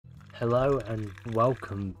Hello and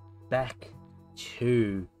welcome back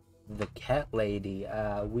to the Cat Lady.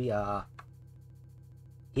 We are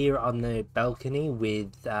here on the balcony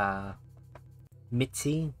with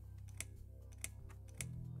Mitzi.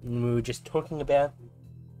 And we were just talking about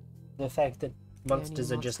the fact that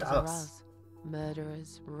monsters are just us.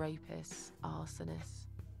 Murderers, rapists, arsonists.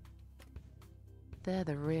 They're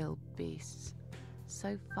the real beasts.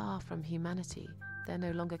 So far from humanity, they're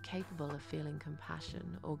no longer capable of feeling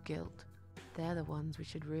compassion or guilt. They're the ones we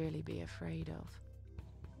should really be afraid of.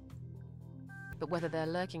 But whether they're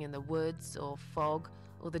lurking in the woods or fog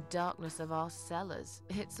or the darkness of our cellars,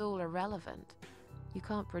 it's all irrelevant. You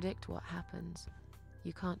can't predict what happens.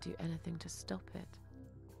 You can't do anything to stop it.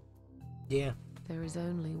 Yeah. There is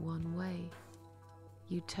only one way.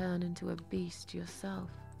 You turn into a beast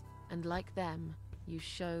yourself, and like them, you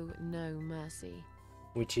show no mercy.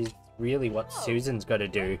 Which is really what Susan's got to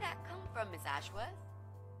do. Where did that come from, Miss Ashworth?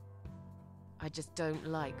 I just don't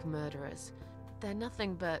like murderers. They're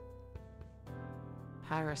nothing but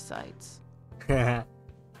parasites. Alright,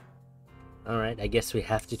 I guess we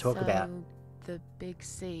have to talk about the Big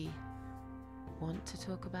C. Want to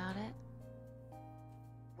talk about it?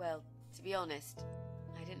 Well, to be honest,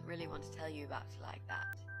 I didn't really want to tell you about it like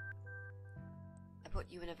that. I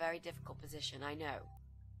put you in a very difficult position, I know.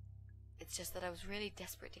 It's just that I was really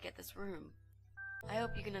desperate to get this room. I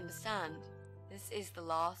hope you can understand. This is the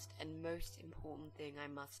last and most important thing I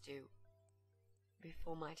must do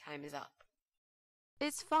before my time is up.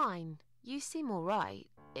 It's fine. You seem alright.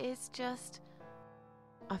 It's just...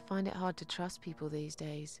 I find it hard to trust people these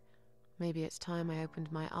days. Maybe it's time I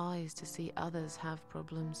opened my eyes to see others have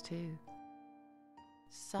problems too.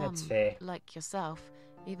 Some, That's fair. like yourself,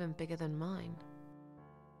 even bigger than mine.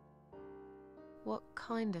 What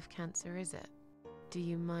kind of cancer is it? Do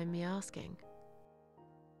you mind me asking?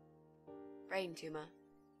 Brain tumor.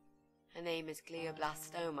 Her name is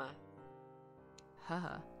glioblastoma.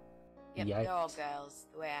 Huh. Yep, Yikes. they're all girls,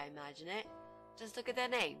 the way I imagine it. Just look at their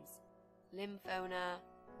names. Lymphoma,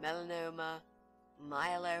 melanoma,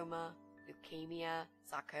 myeloma, leukemia,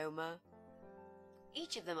 sarcoma.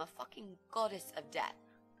 Each of them a fucking goddess of death.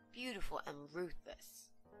 Beautiful and ruthless.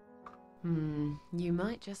 You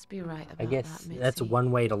might just be right about I guess that, Mitzi. that's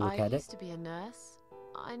one way to look I at it. used to be a nurse.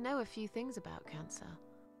 I know a few things about cancer.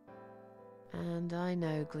 And I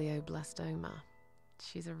know glioblastoma.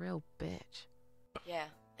 She's a real bitch. Yeah,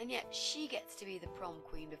 and yet she gets to be the prom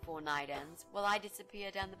queen before night ends, while I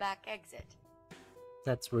disappear down the back exit.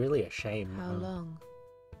 That's really a shame. How long?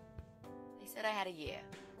 They said I had a year.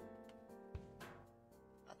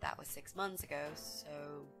 But that was 6 months ago, so...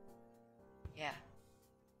 yeah.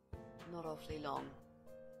 Not awfully long.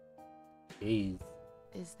 Jeez.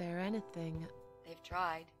 Is there anything... They've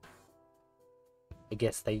tried. I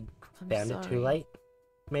guess they I'm found it too sorry. late,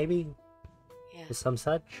 maybe, Yeah, for some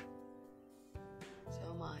such. so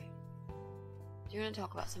am I. Do you want to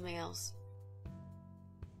talk about something else?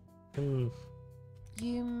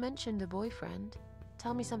 You mentioned a boyfriend.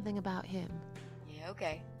 Tell me something about him. Yeah,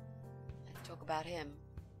 okay. Let's talk about him.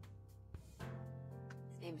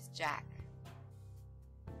 His name is Jack.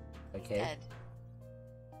 He's Okay. dead.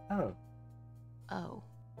 Oh, Oh.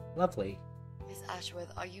 lovely. Miss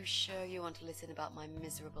Ashworth, are you sure you want to listen about my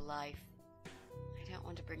miserable life? I don't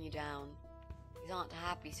want to bring you down. These aren't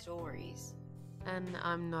happy stories. And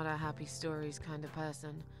I'm not a happy stories kind of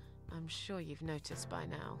person. I'm sure you've noticed by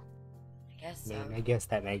now. I guess I so. mean, I guess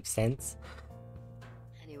that makes sense.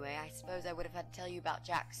 Anyway, I suppose I would have had to tell you about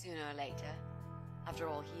Jack sooner or later. After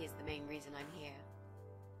all, he is the main reason I'm here.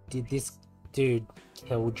 Did this dude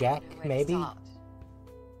kill Jack, I know where to maybe? start.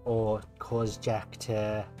 Or cause Jack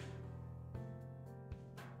to...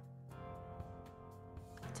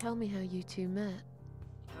 Tell me how you two met.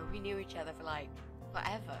 Oh, we knew each other for like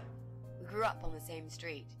forever. We grew up on the same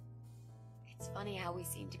street. It's funny how we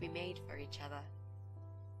seem to be made for each other.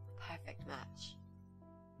 A perfect match.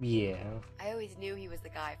 Yeah. I always knew he was the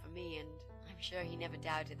guy for me, and I'm sure he never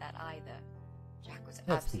doubted that either. Jack was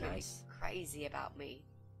That's absolutely nice. crazy about me.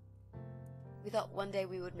 We thought one day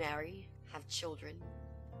we would marry, have children,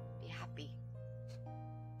 be happy.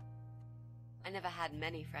 I never had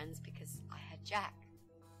many friends because I had Jack.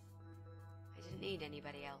 I didn't need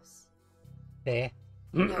anybody else. Fair.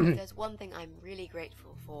 No, if there's one thing I'm really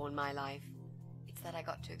grateful for in my life, it's that I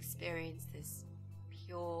got to experience this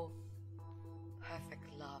pure, perfect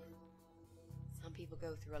love. Some people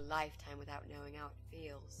go through a lifetime without knowing how it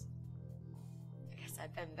feels. I guess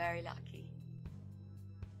I've been very lucky,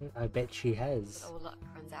 I bet she has. but all luck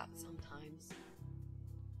runs out sometimes.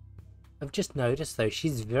 I've just noticed though,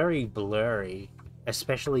 she's very blurry,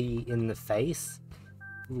 especially in the face.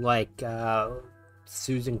 Like,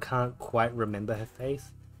 Susan can't quite remember her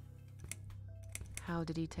face. How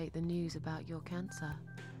did he take the news about your cancer?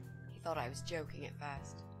 He thought I was joking at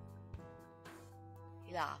first.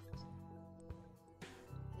 He laughed.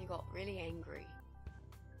 And he got really angry.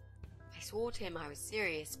 I swore to him I was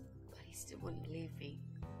serious, but he still wouldn't believe me.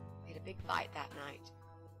 We had a big fight that night.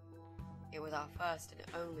 It was our first and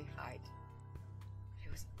only fight. But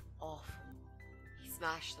it was awful. He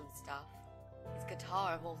smashed some stuff. His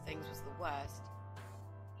guitar, of all things, was the worst.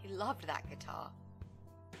 He loved that guitar.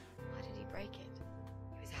 Why did he break it?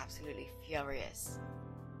 He was absolutely furious.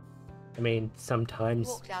 I mean,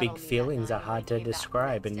 sometimes big feelings are hard to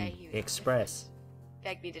describe and express.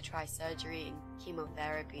 Begged me to try surgery and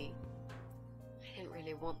chemotherapy. I didn't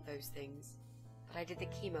really want those things, but I did the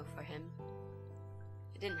chemo for him.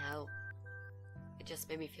 It didn't help. It just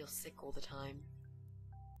made me feel sick all the time.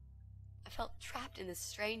 I felt trapped in this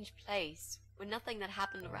strange place where nothing that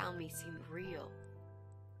happened around me seemed real.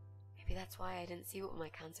 Maybe that's why I didn't see what my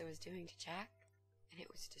cancer was doing to Jack, and it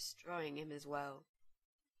was destroying him as well.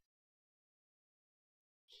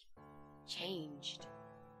 He changed.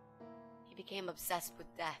 He became obsessed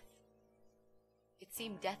with death. It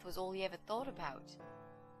seemed death was all he ever thought about,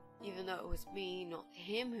 even though it was me, not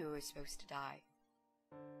him, who was supposed to die.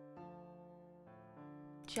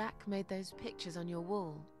 Jack made those pictures on your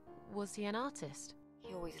wall. Was he an artist?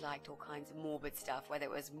 He always liked all kinds of morbid stuff, whether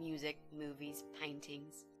it was music, movies,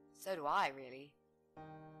 paintings. So do I, really.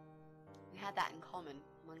 We had that in common,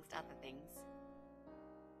 amongst other things.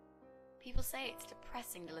 People say it's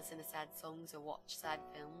depressing to listen to sad songs or watch sad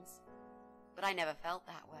films, but I never felt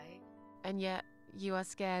that way. And yet, you are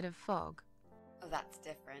scared of fog? Oh, that's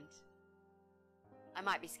different. I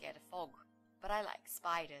might be scared of fog, but I like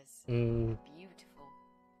spiders. Beautiful.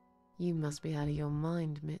 You must be out of your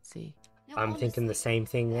mind, Mitzi. No, I'm thinking the same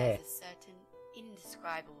thing there. There's a certain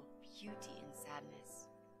indescribable beauty in sadness.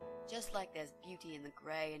 Just like there's beauty in the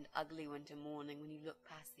grey and ugly winter morning when you look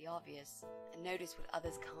past the obvious and notice what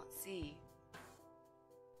others can't see.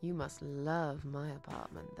 You must love my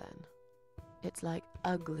apartment then. It's like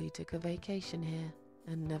Ugly took a vacation here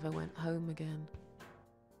and never went home again.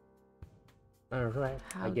 Alright,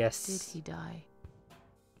 How I guess. did he die?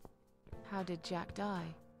 How did Jack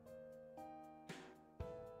die?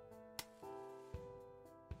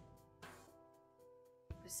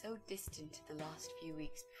 It was so distant the last few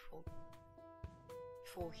weeks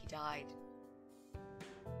before he died.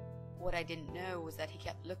 What I didn't know was that he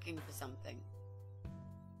kept looking for something.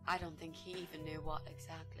 I don't think he even knew what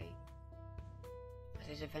exactly. But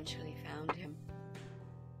it eventually found him.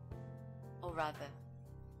 Or rather,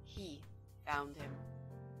 he found him.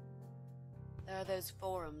 There are those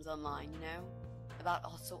forums online, you know, about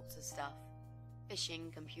all sorts of stuff.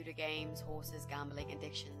 Fishing, computer games, horses, gambling,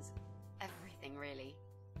 addictions. Everything, really.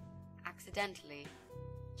 Accidentally,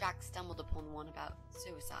 Jack stumbled upon one about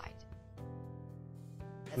suicide.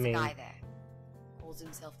 There's a guy there. Calls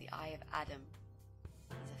himself the Eye of Adam.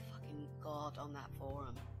 He's a fucking god on that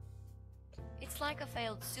forum. It's like a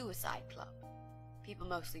failed suicide club. People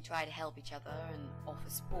mostly try to help each other and offer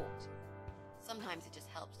support. Sometimes it just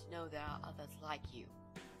helps to know there are others like you.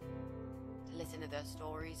 To listen to their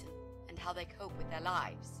stories and how they cope with their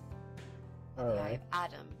lives. The Eye of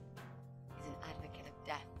Adam is an advocate of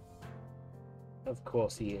death. Of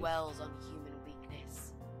course he is. Dwells on human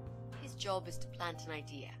weakness. His job is to plant an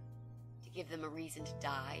idea, to give them a reason to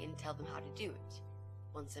die and tell them how to do it,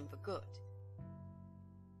 once and for good.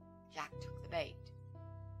 Jack took the bait.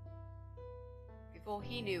 Before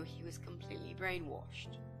he knew, he was completely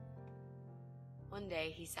brainwashed. One day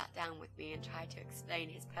he sat down with me and tried to explain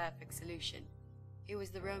his perfect solution. It was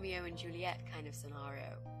the Romeo and Juliet kind of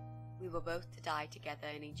scenario. We were both to die together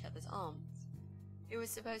in each other's arms. It was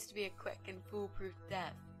supposed to be a quick and foolproof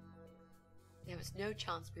death. There was no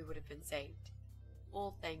chance we would have been saved.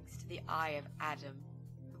 All thanks to the Eye of Adam,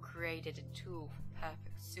 who created a tool for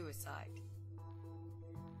perfect suicide.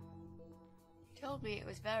 He told me it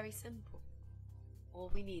was very simple. All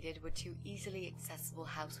we needed were 2 easily accessible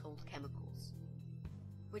household chemicals,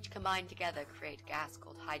 which combined together create a gas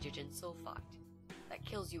called hydrogen sulfide that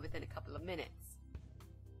kills you within a couple of minutes.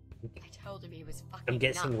 I told him he was fucking I'm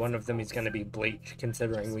guessing nuts, one of them is going to be bleach,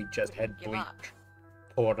 considering we just had give bleach up.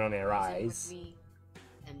 poured on our He was in eyes. with me,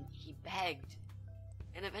 and he begged,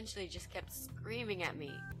 and eventually just kept screaming at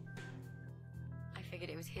me. I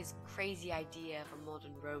figured it was his crazy idea of a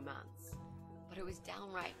modern romance, but it was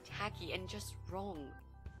downright tacky and just wrong.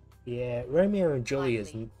 Yeah, Romeo and Juliet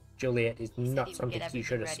Finally, Juliet is He said not he would something get you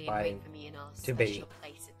should everything ready and aspire wait for me in our to be. special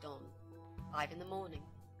place at dawn, 5 in the morning.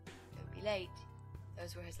 Don't be late.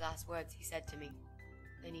 Those were his last words he said to me.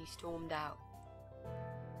 Then he stormed out.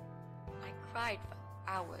 I cried for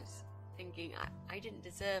hours thinking I didn't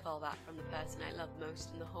deserve all that from the person I loved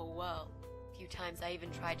most in the whole world. A few times I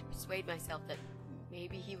even tried to persuade myself that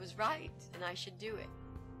maybe he was right and I should do it.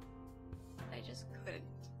 But I just couldn't.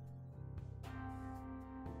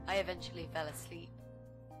 I eventually fell asleep.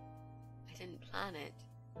 I didn't plan it.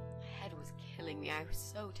 My head was killing me. I was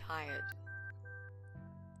so tired.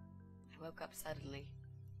 I woke up suddenly.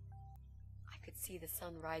 I could see the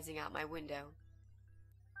sun rising out my window.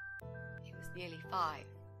 It was nearly 5.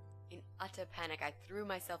 In utter panic, I threw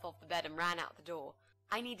myself off the bed and ran out the door.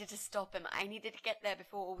 I needed to stop him. I needed to get there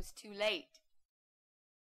before it was too late.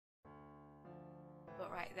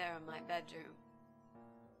 But right there in my bedroom,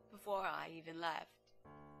 before I even left,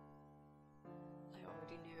 I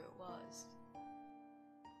already knew it was.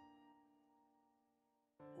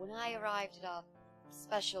 When I arrived at our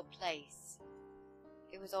special place,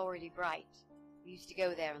 it was already bright. We used to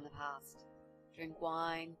go there in the past, drink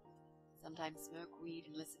wine, sometimes smoke weed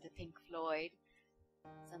and listen to Pink Floyd,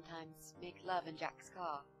 sometimes make love in Jack's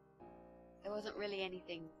car. There wasn't really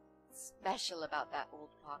anything special about that old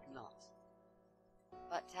parking lot.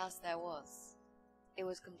 But to us there was. It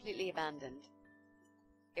was completely abandoned.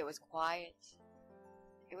 It was quiet.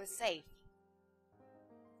 It was safe.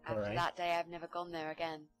 After that day, I've never gone there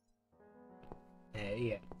again.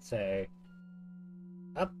 Yeah, so...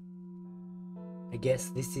 I guess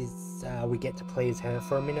this is, we get to play as her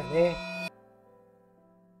for a minute there.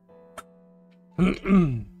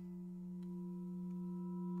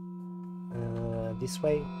 This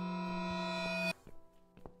way.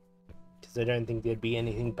 Because I don't think there'd be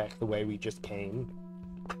anything back the way we just came.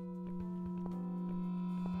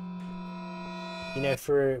 You know,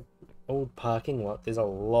 for an old parking lot, there's a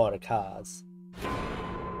lot of cars.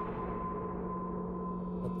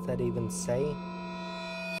 What's that even say?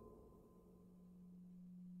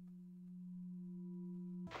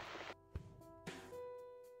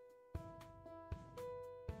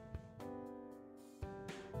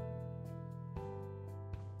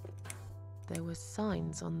 There were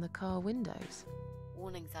signs on the car windows.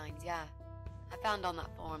 Warning signs, yeah. I found on that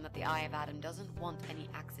forum that the Eye of Adam doesn't want any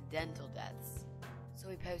accidental deaths. So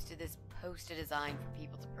we posted this poster design for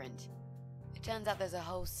people to print. It turns out there's a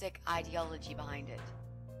whole sick ideology behind it.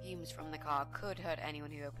 Fumes from the car could hurt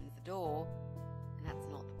anyone who opens the door, and that's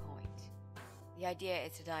not the point. The idea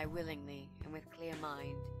is to die willingly and with clear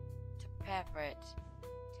mind, to prepare for it,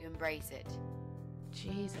 to embrace it.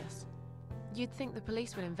 Jesus. You'd think the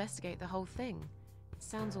police would investigate the whole thing. It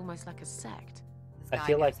sounds almost like a sect. I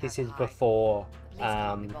feel like this is before, you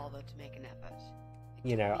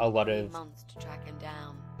know, a lot of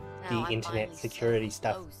the internet security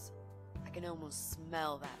stuff. I can almost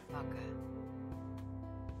smell that fucker.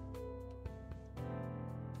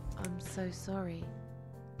 I'm so sorry.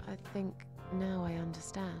 I think now I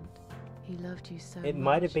understand. He loved you so much. It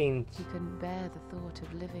might have been... He couldn't bear the thought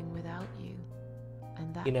of living without you.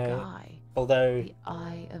 And that guy, although the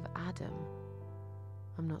Eye of Adam.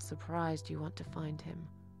 I'm not surprised you want to find him.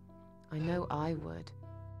 I know I would.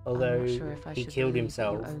 Although I'm not sure if I he should killed believe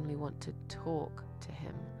himself. You only want to talk to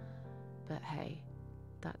him. But hey,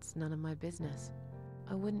 that's none of my business.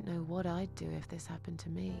 I wouldn't know what I'd do if this happened to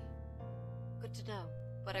me. Good to know,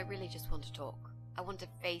 but I really just want to talk. I want to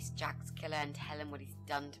face Jack's killer and tell him what he's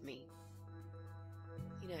done to me.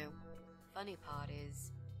 You know, the funny part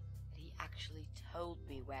is that he actually told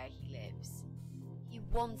me where he lives. He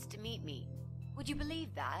wants to meet me. Would you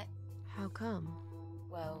believe that? How come?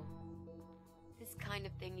 Well, this kind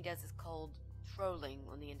of thing he does is called trolling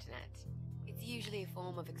on the internet. It's usually a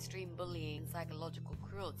form of extreme bullying and psychological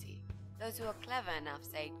cruelty. Those who are clever enough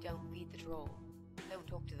say, don't feed the troll. Don't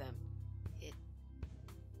talk to them.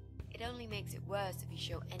 It only makes it worse if you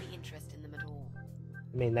show any interest in them at all.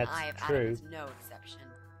 I mean, that's Eye of true. Adam is no exception.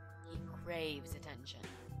 He craves attention.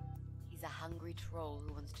 He's a hungry troll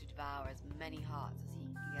who wants to devour as many hearts as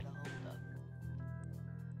he can get a hold of.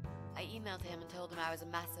 I emailed him and told him I was a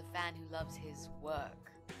massive fan who loves his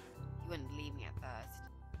work. He wouldn't believe me at first.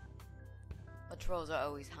 But trolls are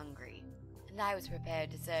always hungry, and I was prepared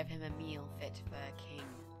to serve him a meal fit for a king.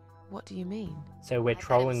 What do you mean? So we're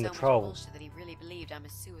trolling the troll. That he really believed I'm a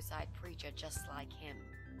suicide preacher just like him.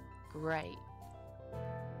 Great.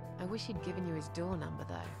 I wish he'd given you his door number,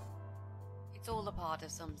 though. It's all a part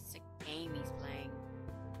of some sick game he's playing.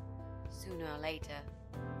 Sooner or later,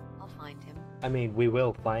 I'll find him. I mean, we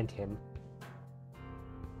will find him.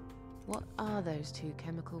 What are those two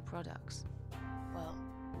chemical products? Well,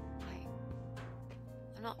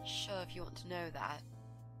 I'm not sure if you want to know that.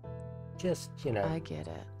 Just, you know. I get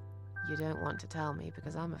it. You don't want to tell me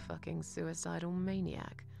because I'm a fucking suicidal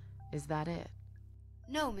maniac. Is that it?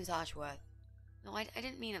 No, Miss Archworth. No, I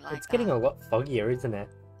didn't mean it like that. It's getting a lot foggier, isn't it?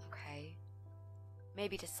 Okay.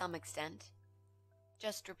 Maybe to some extent.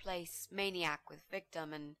 Just replace maniac with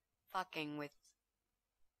victim and fucking with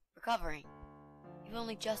recovering. You've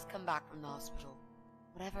only just come back from the hospital.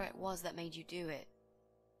 Whatever it was that made you do it,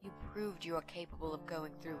 you proved you are capable of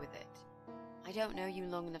going through with it. I don't know you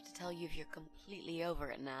long enough to tell you if you're completely over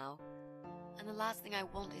it now. And the last thing I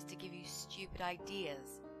want is to give you stupid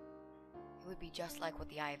ideas. It would be just like what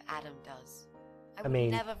the Eye of Adam does. I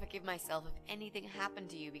would never forgive myself if anything happened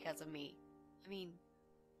to you because of me. I mean,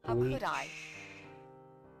 how could I?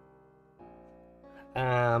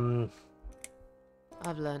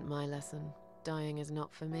 I've learnt my lesson. Dying is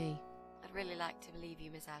not for me. I'd really like to believe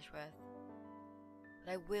you, Miss Ashworth.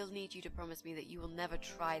 But I will need you to promise me that you will never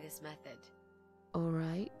try this method. All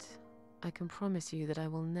right. I can promise you that I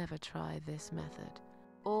will never try this method.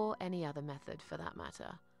 Or any other method, for that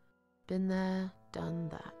matter. Been there, done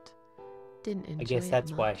that. Didn't enjoy it. I guess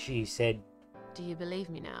that's why she said... Do you believe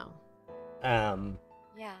me now?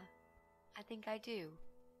 Yeah, I think I do.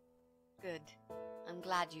 Good. I'm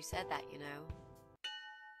glad you said that, you know.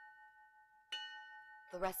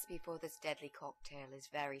 The recipe for this deadly cocktail is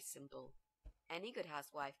very simple. Any good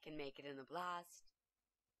housewife can make it in a blast.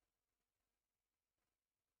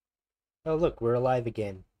 Oh look, we're alive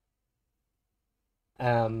again.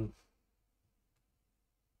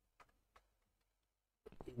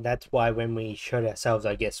 That's why when we showed ourselves,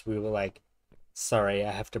 I guess we were like, sorry,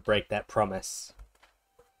 I have to break that promise.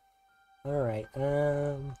 Alright,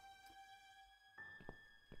 can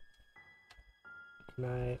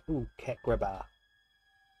I... Ooh, cat grabber.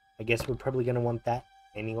 I guess we're probably gonna want that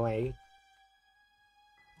anyway.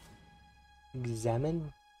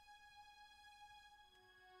 Examine?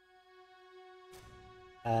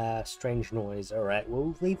 Strange noise. Alright,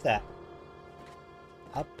 we'll leave that.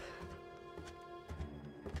 Up.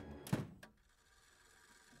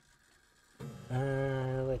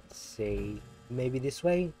 Let's see. Maybe this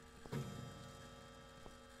way?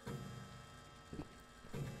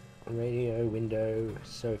 Radio, window,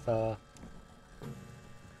 sofa.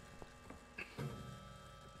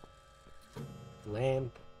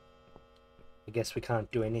 Lamp. I guess we can't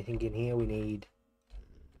do anything in here. We need...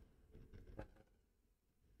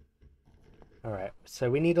 Alright, so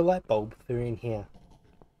we need a light bulb for in here.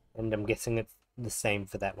 And I'm guessing it's the same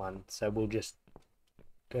for that one. So we'll just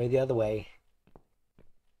go the other way.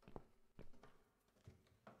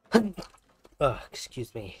 Oh,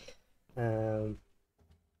 excuse me. Yeah,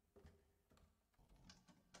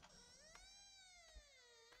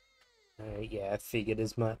 I figured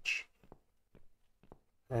as much.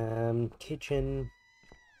 Kitchen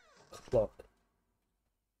clock.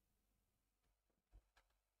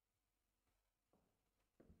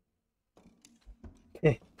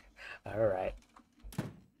 Alright.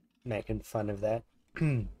 Making fun of that.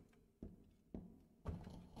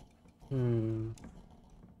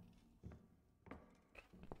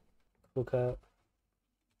 Cook up.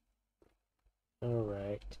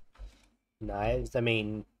 Alright. Knives. I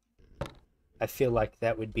mean, I feel like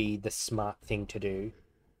that would be the smart thing to do.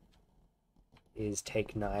 Is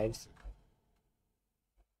take knives.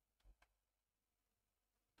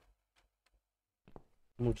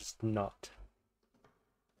 We'll just not.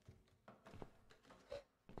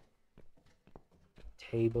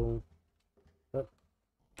 Table.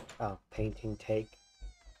 Oh, painting take.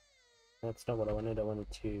 That's not what I wanted. I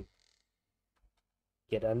wanted to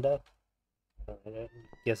get under. I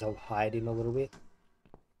guess I'll hide him a little bit.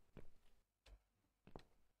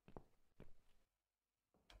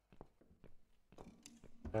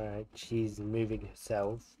 Alright, she's moving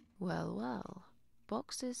herself. Well, well.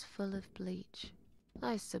 Boxes full of bleach.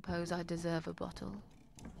 I suppose I deserve a bottle.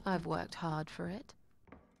 I've worked hard for it.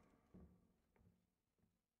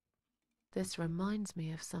 This reminds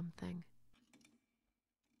me of something.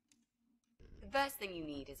 The first thing you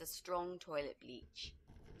need is a strong toilet bleach.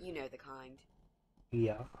 You know the kind.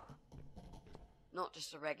 Yeah. Not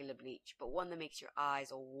just a regular bleach, but one that makes your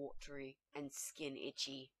eyes all watery and skin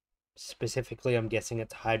itchy. Specifically, I'm guessing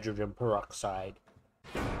it's hydrogen peroxide.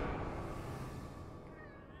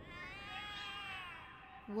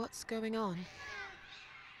 What's going on?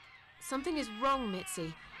 Something is wrong,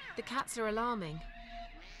 Mitzi. The cats are alarming.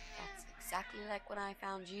 That's exactly like when I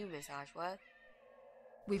found you, Miss Ashworth.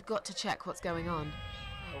 We've got to check what's going on.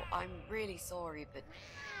 Oh, I'm really sorry, but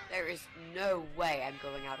there is no way I'm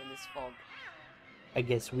going out in this fog. I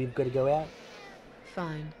guess we've got to go out.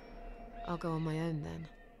 Fine. I'll go on my own then.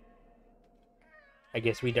 I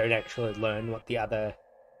guess we don't actually learn what the other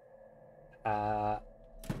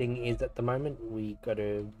thing is at the moment. We got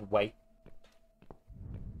to wait.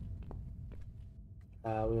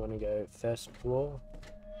 We want to go first floor.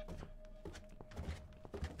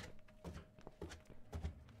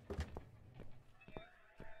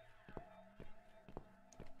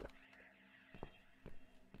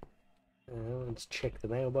 Let's check the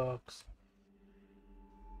mailbox.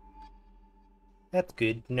 That's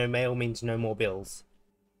good. No mail means no more bills.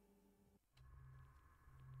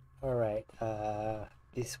 Alright,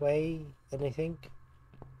 this way, anything?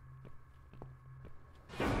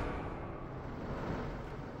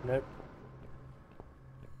 Nope.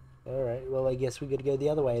 Alright, well I guess we gotta go the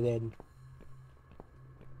other way then.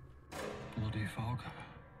 Bloody fog.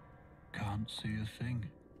 Can't see a thing.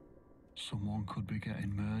 Someone could be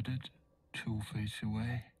getting murdered 2 feet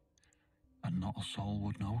away, and not a soul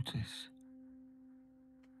would notice.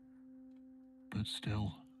 But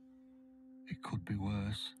still, it could be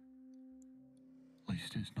worse. At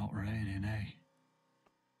least it's not raining, eh?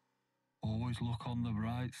 Always look on the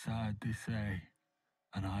bright side, they say,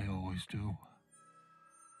 and I always do.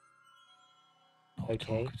 Not a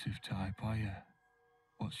Okay. talkative type, are you?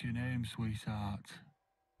 What's your name, sweetheart?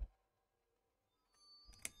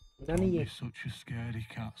 None Don't of be your, such a scaredy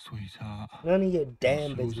cat, sweetheart. none of your You're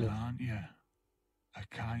damn Susan, business. aren't you? A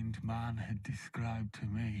kind man had described to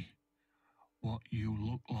me what you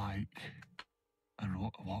look like. And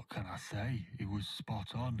what can I say? He was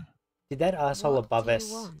spot on. Did that asshole What above do you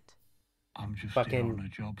us want? I'm just fucking... here on a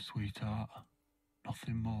job, sweetheart.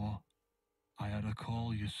 Nothing more. I had a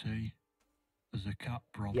call, you see. There's a cat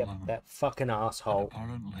Yep, problem. that fucking And asshole.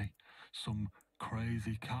 apparently, some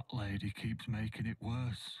crazy cat lady keeps making it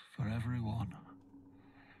worse for everyone.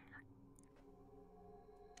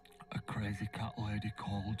 A crazy cat lady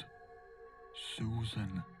called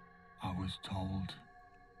Susan, I was told.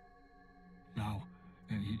 Now,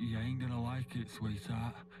 you ain't gonna like it,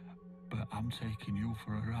 sweetheart, but I'm taking you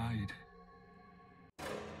for a ride.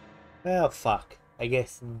 Oh fuck. I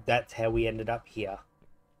guess that's how we ended up here.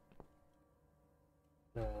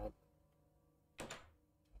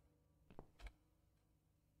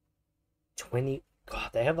 20... God,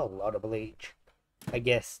 they have a lot of bleach. I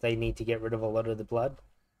guess they need to get rid of a lot of the blood.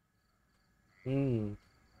 I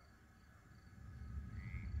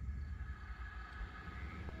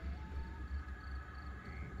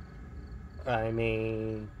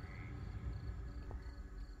mean...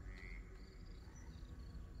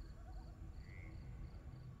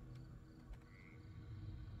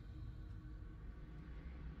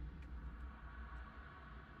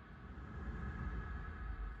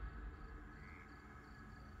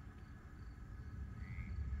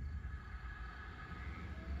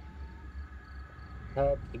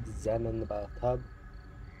 examine the bathtub.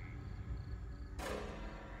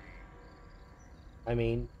 I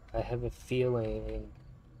mean, I have a feeling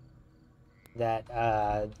that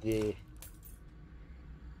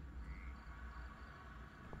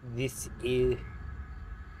this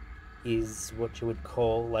is what you would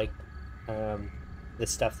call like the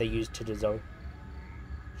stuff they use to dissolve.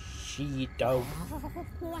 She dog.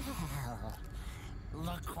 Well,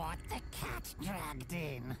 look what the cat dragged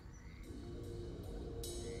in.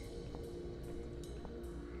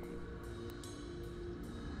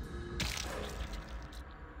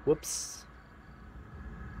 Whoops.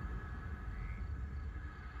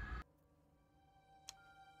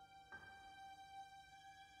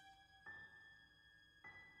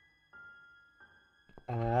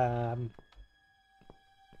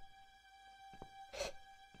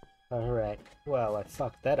 Alright. Well, I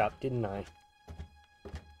fucked that up, didn't I?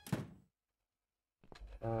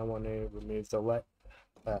 I want to remove the light.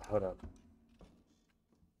 Hold on.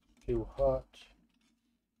 Too hot.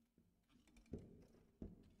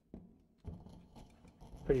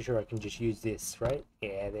 Pretty sure I can just use this, right?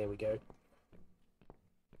 Yeah, there we go.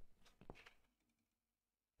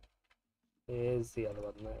 There's the other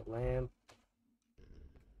one, that lamp.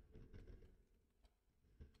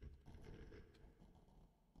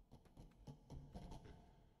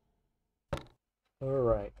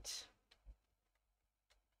 Alright.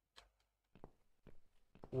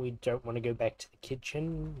 We don't want to go back to the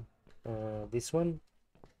kitchen. This one.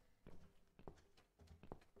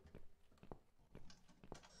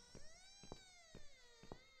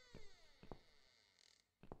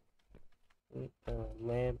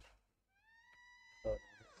 Lamp. Oh.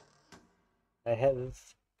 I have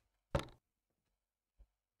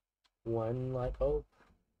one light bulb.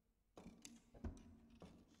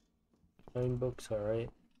 Phone books, alright.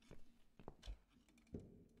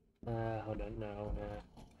 Hold on, no.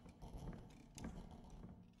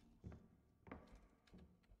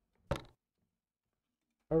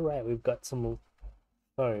 Alright, we've got some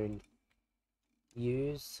phone.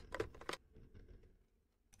 Use.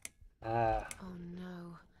 Oh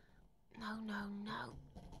no. No, no, no.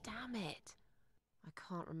 Damn it. I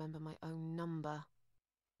can't remember my own number.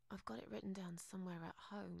 I've got it written down somewhere at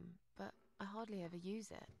home, but I hardly ever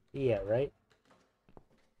use it. Yeah, right?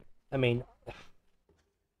 I mean,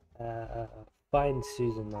 find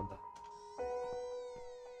Susan number.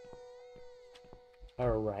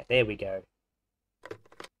 Alright, there we go.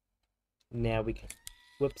 Now we can...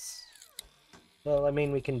 Whoops. Well, I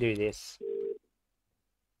mean, we can do this.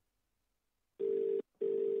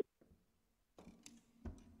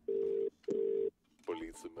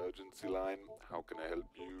 Police emergency line, how can I help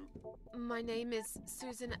you? My name is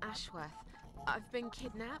Susan Ashworth. I've been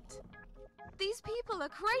kidnapped. These people are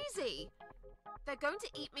crazy! They're going to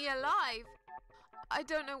eat me alive! I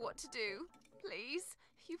don't know what to do. Please,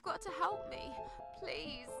 you've got to help me.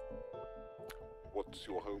 Please. What's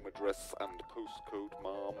your home address and postcode,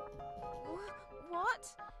 ma'am? What?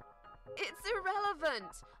 It's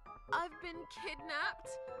irrelevant. I've been kidnapped.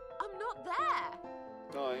 I'm not there.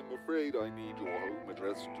 I'm afraid I need your home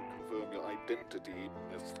address to confirm your identity,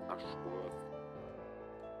 Miss Ashworth.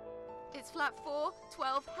 It's flat 4,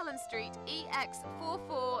 12 Helen Street,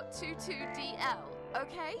 EX4422DL,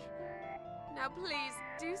 okay? Now please,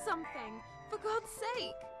 do something. For God's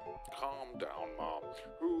sake. Calm down, ma'am.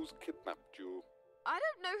 Who's kidnapped you? I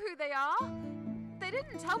don't know who they are. They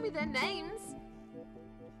didn't tell me their names.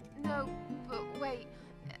 No, but wait.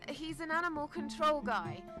 He's an animal control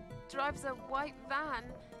guy. Drives a white van.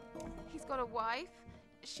 He's got a wife.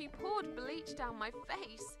 She poured bleach down my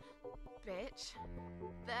face. Bitch.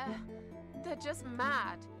 They're just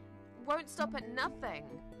mad. Won't stop at nothing.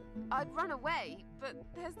 I'd run away, but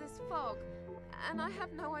there's this fog, and I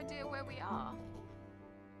have no idea where we are.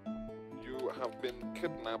 You have been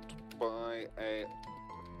kidnapped by a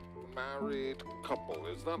married couple,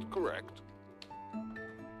 is that correct?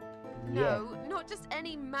 No, not just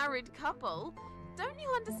any married couple. Don't you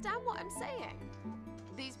understand what I'm saying?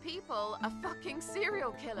 These people are fucking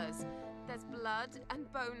serial killers. There's blood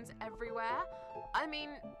and bones everywhere. I mean,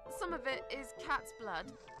 some of it is cat's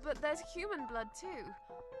blood, but there's human blood too.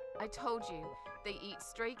 I told you, they eat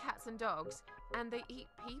stray cats and dogs, and they eat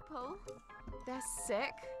people. They're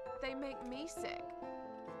sick. They make me sick.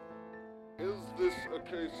 Is this a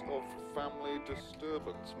case of family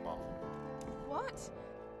disturbance, ma'am? What?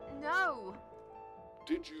 No.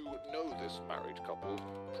 Did you know this married couple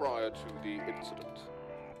prior to the incident?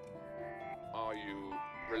 Are you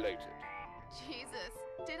related? Jesus,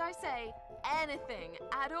 did I say anything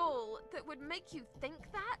at all that would make you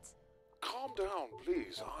think that? Calm down,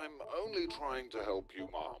 please. I'm only trying to help you,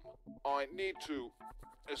 ma'am. I need to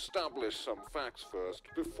establish some facts first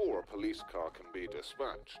before a police car can be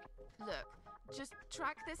dispatched. Look, just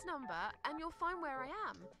track this number and you'll find where I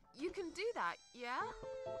am. You can do that, yeah?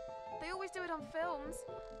 They always do it on films.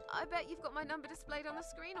 I bet you've got my number displayed on the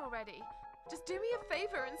screen already. Just do me a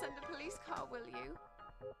favor and send a police car, will you?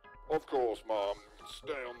 Of course, ma'am.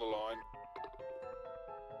 Stay on the line.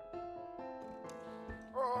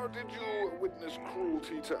 Did you witness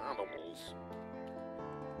cruelty to animals?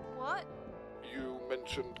 What? You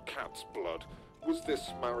mentioned cat's blood. Was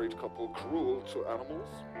this married couple cruel to animals?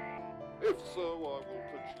 If so, I will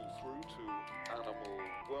put you through to Animal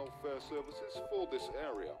Welfare Services for this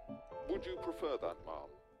area. Would you prefer that, ma'am?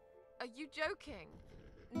 Are you joking?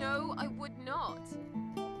 No, I would not.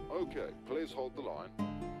 Okay, please hold the line.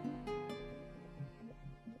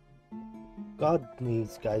 God,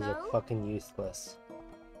 these guys Hello? are fucking useless.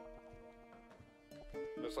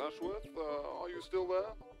 Miss Ashworth, are you still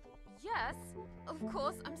there? Yes, of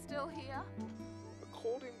course I'm still here.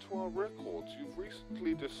 According to our records, you've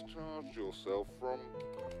recently discharged yourself from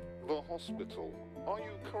the hospital. Are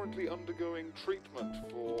you currently undergoing treatment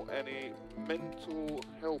for any mental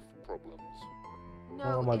health problems?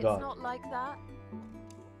 No, Oh my it's God. not like that.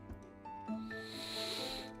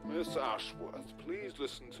 Miss Ashworth, please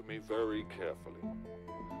listen to me very carefully.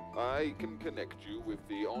 I can connect you with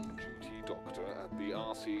the on-duty doctor at the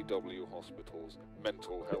RCW Hospital's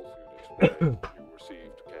mental health unit where you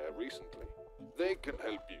received care recently. They can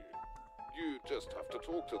help you. You just have to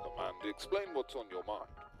talk to them and explain what's on your mind.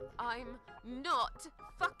 I'm not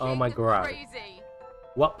fucking Oh my God. crazy.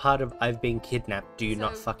 What part of I've been kidnapped do you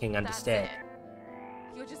not So fucking that's understand?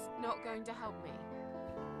 it. You're just not going to help me.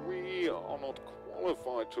 We are not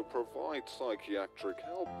qualified to provide psychiatric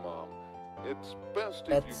help, ma'am. It's best if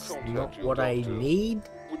That's you contact not your what I doctor. need.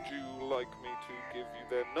 Would you like me to give you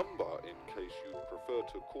their number in case you prefer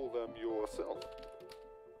to call them yourself?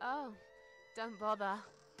 Oh, don't bother.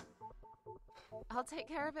 I'll take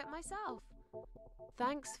care of it myself.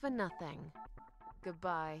 Thanks for nothing.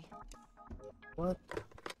 Goodbye. What?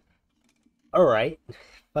 Alright.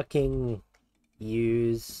 Fucking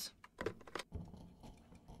use...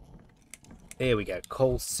 There we go.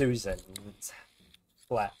 Call Susan's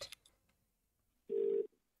flat.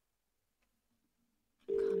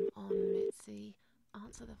 Come on, Mitzi.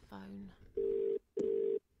 Answer the phone.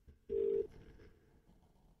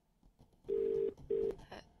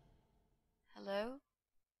 Hello?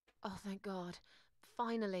 Oh, thank God.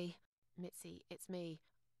 Finally. Mitzi, it's me.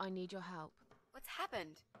 I need your help. What's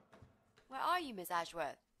happened? Where are you, Miss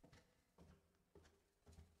Ashworth?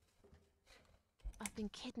 I've been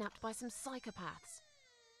kidnapped by some psychopaths.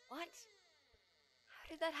 What? How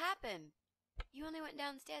did that happen? You only went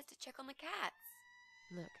downstairs to check on the cats.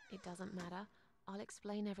 Look, it doesn't matter. I'll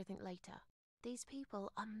explain everything later. These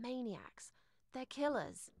people are maniacs. They're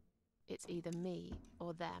killers. It's either me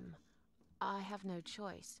or them. I have no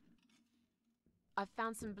choice. I've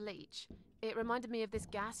found some bleach. It reminded me of this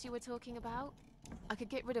gas you were talking about. I could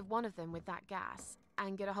get rid of one of them with that gas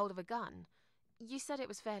and get a hold of a gun. You said it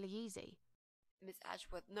was fairly easy. Miss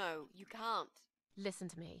Ashworth, no, you can't. Listen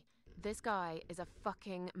to me. This guy is a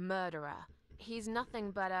fucking murderer. He's nothing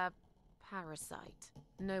but a parasite.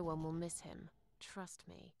 No one will miss him. Trust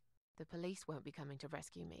me. The police won't be coming to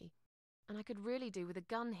rescue me. And I could really do with a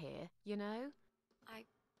gun here, you know?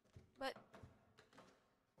 But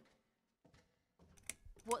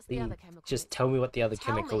What's the other chemical? Just tell me what the other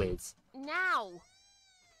Tell chemical me. is. Now!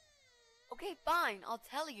 okay, fine, I'll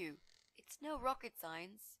tell you. It's no rocket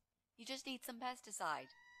science. You just need some pesticide.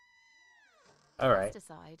 Alright.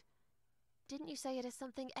 Pesticide? Didn't you say it is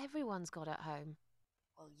something everyone's got at home?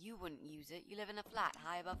 Well, you wouldn't use it. You live in a flat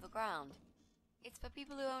high above the ground. It's for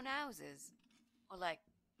people who own houses. Or, like,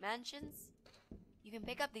 mansions. You can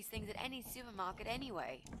pick up these things at any supermarket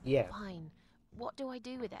anyway. Yeah. Fine. What do I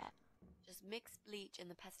do with it? Just mix bleach and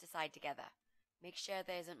the pesticide together. Make sure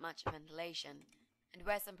there isn't much ventilation. And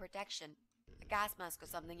wear some protection. A gas mask or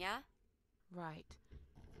something, yeah? Right.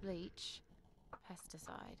 Bleach.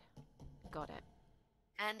 Pesticide. Got it.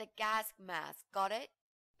 And a gas mask. Got it?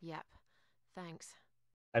 Yep. Thanks.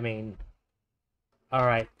 I mean...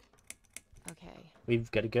 Alright. Okay. We've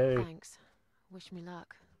got to go. Thanks. Wish me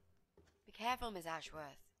luck. Be careful, Miss Ashworth.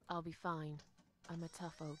 I'll be fine. I'm a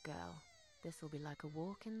tough old girl. This'll be like a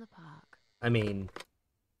walk in the park. I mean...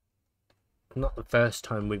 Not the first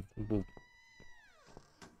time we'll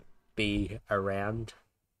be around.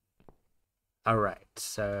 Alright,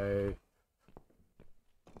 so...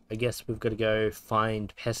 I guess we've got to go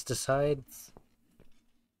find pesticides.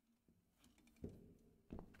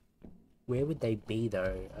 Where would they be,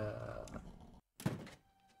 though?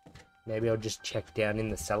 Maybe I'll just check down in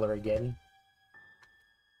the cellar again.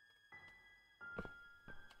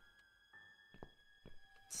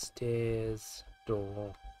 Stairs,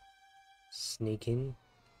 door, sneak in.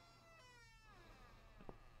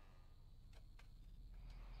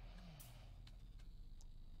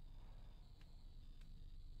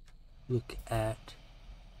 Look at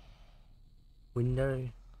window.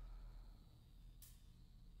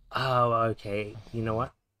 Oh, okay. You know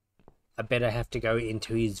what? I better have to go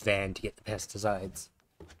into his van to get the pesticides.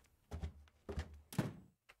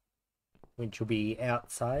 Which will be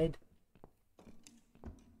outside.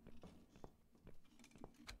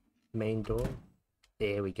 Main door.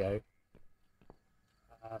 There we go.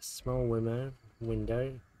 Small window.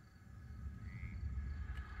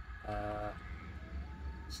 Can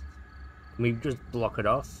we just block it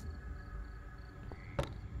off?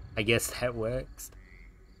 I guess that works.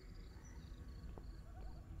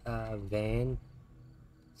 Van.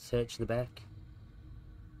 Search the back.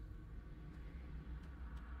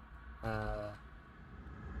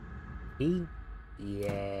 Key?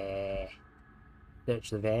 Yeah.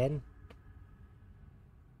 Search the van.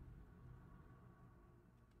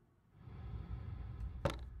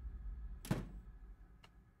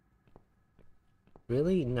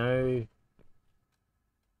 Really? No.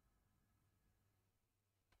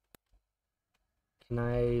 Can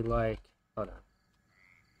I, like... Hold on.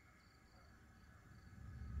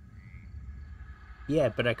 Yeah,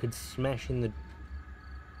 but I could smash in the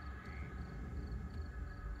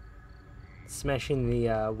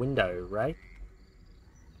window, right?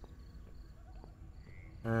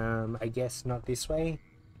 I guess not this way.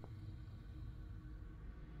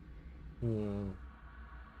 Is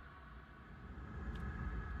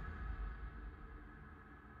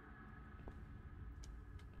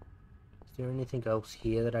there anything else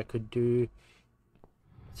here that I could do?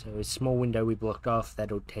 So a small window we blocked off,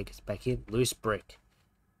 that'll take us back in. Loose brick.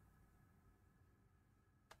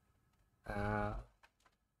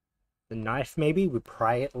 The knife maybe? We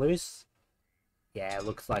pry it loose? Yeah,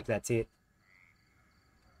 looks like that's it.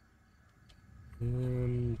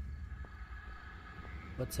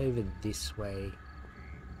 What's over this way?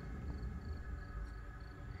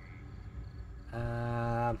 Do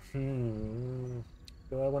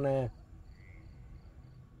I wanna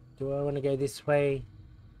go this way?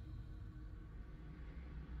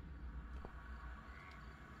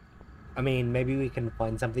 I mean, maybe we can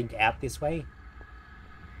find something out this way.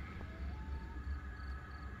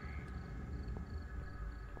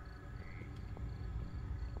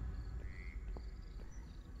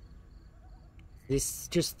 This is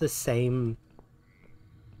just the same.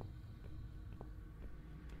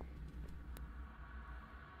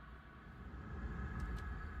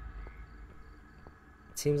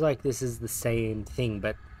 It seems like this is the same thing,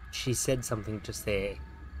 but she said something just there.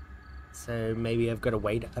 So maybe I've got to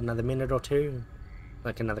wait another minute or two,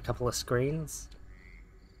 like another couple of screens.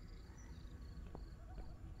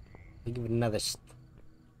 I'll give it another.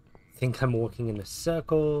 Think I'm walking in a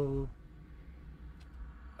circle.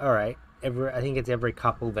 All right. I think it's every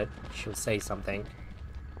couple that she'll say something.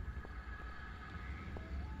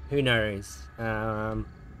 Who knows? I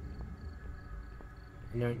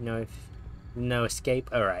don't know if... No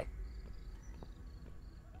escape? Alright.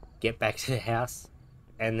 Get back to the house.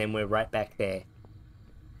 And then we're right back there.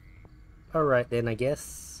 Alright then, I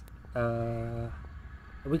guess.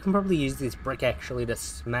 We can probably use this brick actually to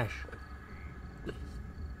smash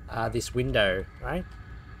this window, right?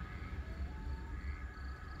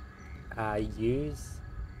 Use.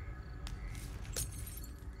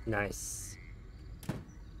 Nice.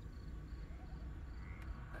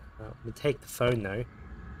 We'll take the phone though.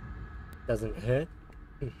 Doesn't hurt.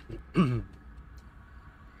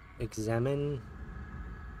 Examine.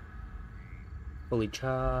 Fully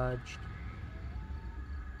charged.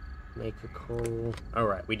 Make a call.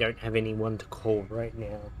 Alright, we don't have anyone to call right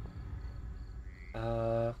now.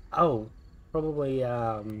 Oh, probably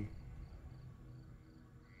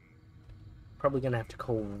gonna have to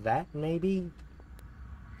call that, maybe?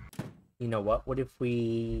 You know what? What if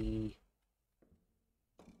we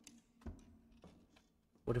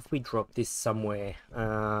drop this somewhere?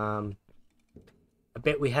 I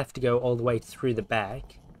bet we have to go all the way through the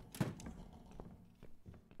back.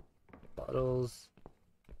 Bottles.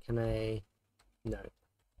 Can I? No.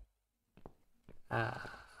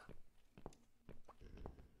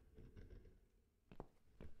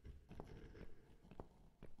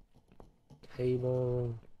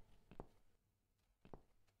 Table.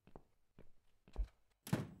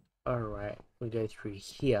 Alright, we go through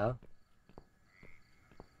here.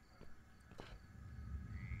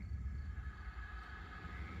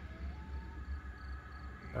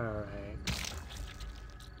 Alright.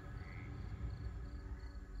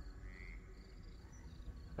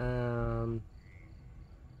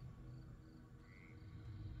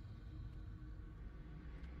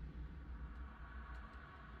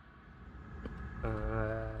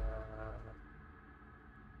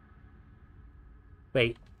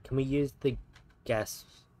 Wait, can we use the gas?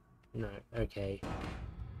 No, okay.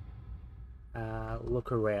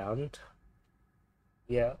 Look around.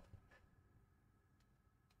 Yeah.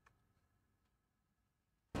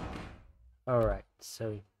 Alright,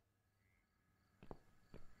 so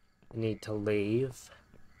I need to leave.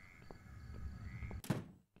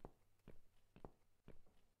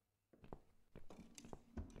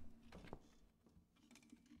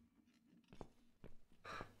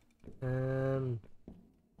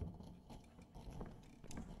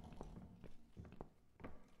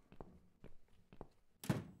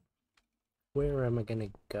 Where am I gonna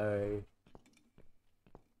go?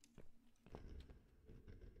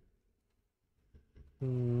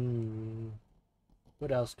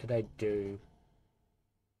 What else could I do?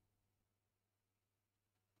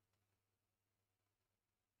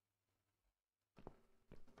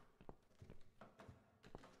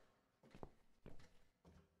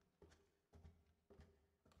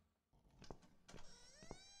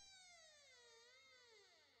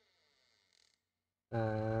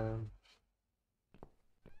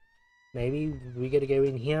 Maybe we gotta go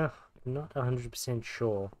in here? I'm not 100%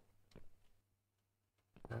 sure.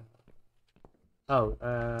 No,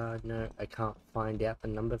 I can't find out the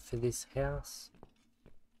number for this house.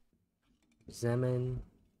 Examine.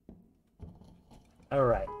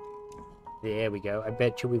 Alright. There we go. I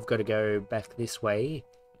bet you we've got to go back this way.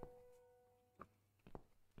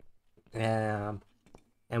 And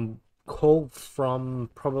call from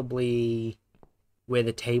probably where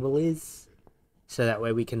the table is. So that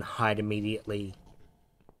way we can hide immediately.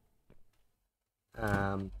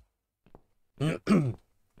 And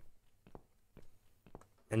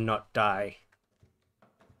not die.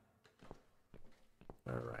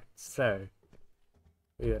 Alright, so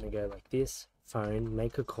we're gonna go like this. Phone,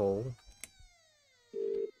 make a call.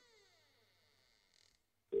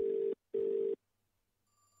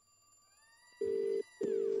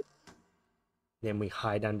 Then we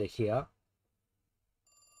hide under here.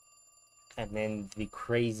 And then the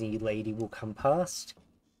crazy lady will come past.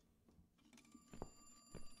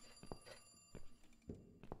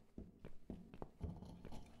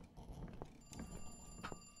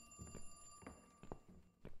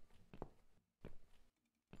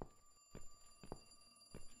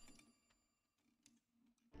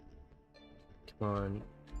 Come on.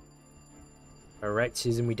 Alright,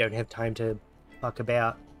 Susan, we don't have time to fuck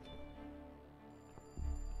about.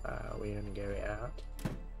 We're gonna go out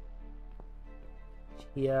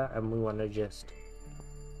here, and we want to just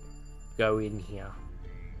go in here.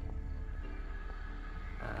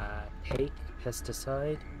 Take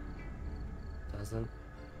pesticide. Doesn't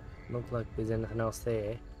look like there's anything else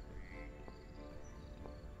there.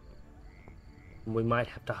 We might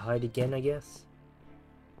have to hide again, I guess.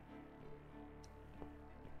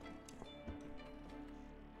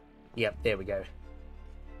 Yep, there we go.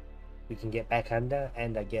 We can get back under,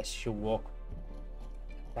 and I guess she'll walk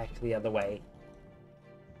back the other way.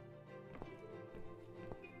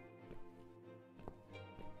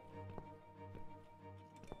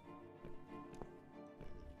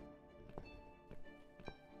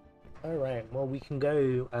 Alright, well, we can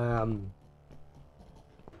go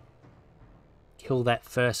kill that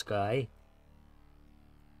first guy.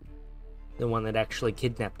 The one that actually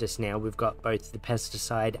kidnapped us now. We've got both the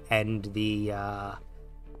pesticide and the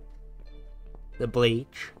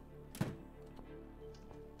bleach.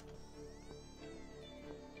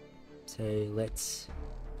 So let's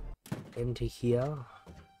enter here.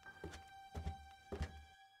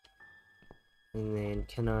 And then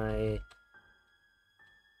can I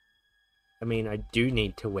mean, I do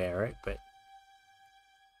need to wear it, but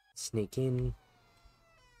sneak in.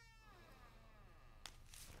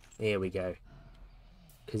 There we go.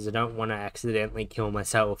 Because I don't want to accidentally kill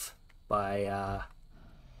myself by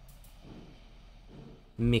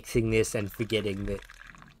mixing this and forgetting that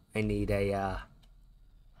I need a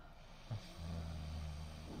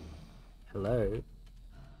hello.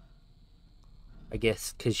 I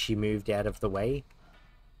guess because she moved out of the way.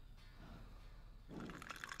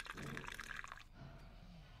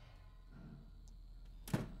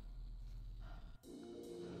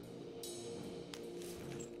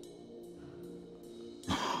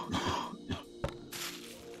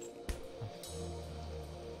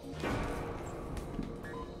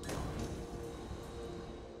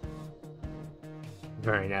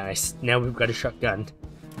 Very nice. Now we've got a shotgun.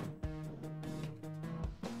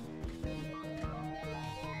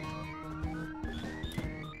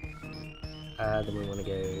 Then we want to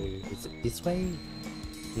go... Is it this way?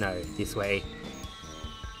 No, this way.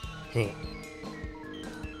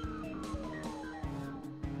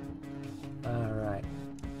 Alright.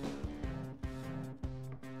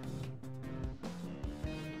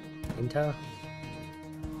 Enter.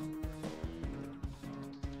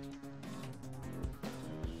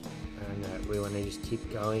 No, we want to just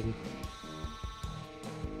keep going.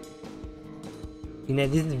 You know,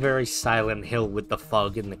 this is very Silent Hill with the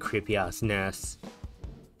fog and the creepy ass nurse.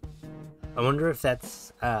 I wonder if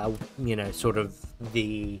that's, you know, sort of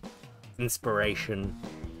the inspiration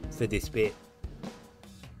for this bit.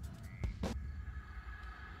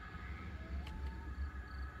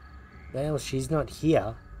 Well, she's not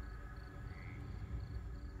here.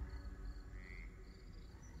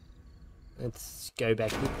 Let's go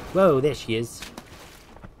back. Whoa, there she is.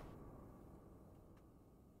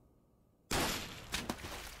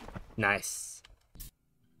 Nice.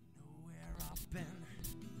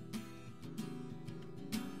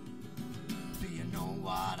 Do you know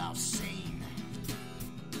what I've seen?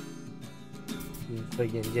 So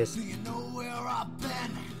you can just Do you know where I've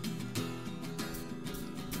been?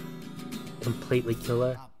 completely kill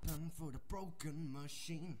her. I've been for the broken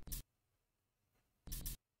machine.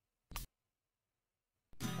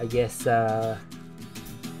 I guess,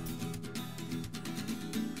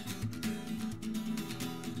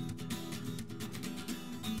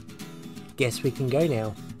 guess we can go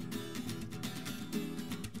now.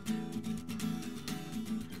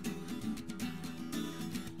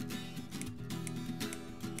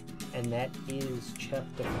 And that is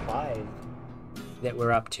chapter 5 that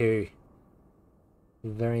we're up to.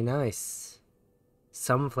 Very nice.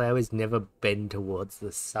 Some flowers never bend towards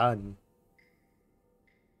the sun.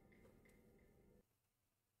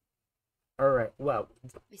 Alright, well,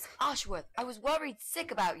 Miss Ashworth, I was worried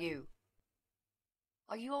sick about you.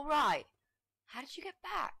 Are you alright? How did you get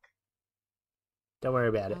back? don't worry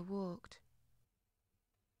about it. I walked.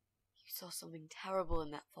 You saw something terrible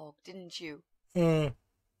in that fog, didn't you? Eh,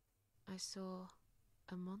 I saw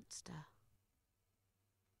a monster.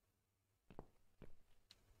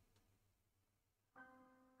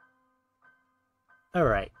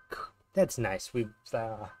 Alright, that's nice. We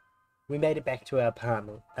made it back to our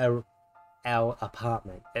apartment. Our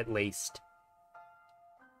apartment, at least.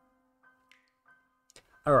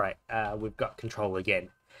 Alright, we've got control again.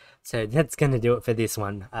 So that's going to do it for this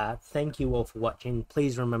one. Thank you all for watching.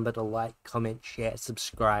 Please remember to like, comment, share,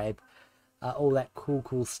 subscribe. All that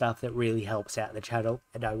cool stuff that really helps out the channel.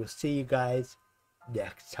 And I will see you guys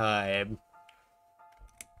next time.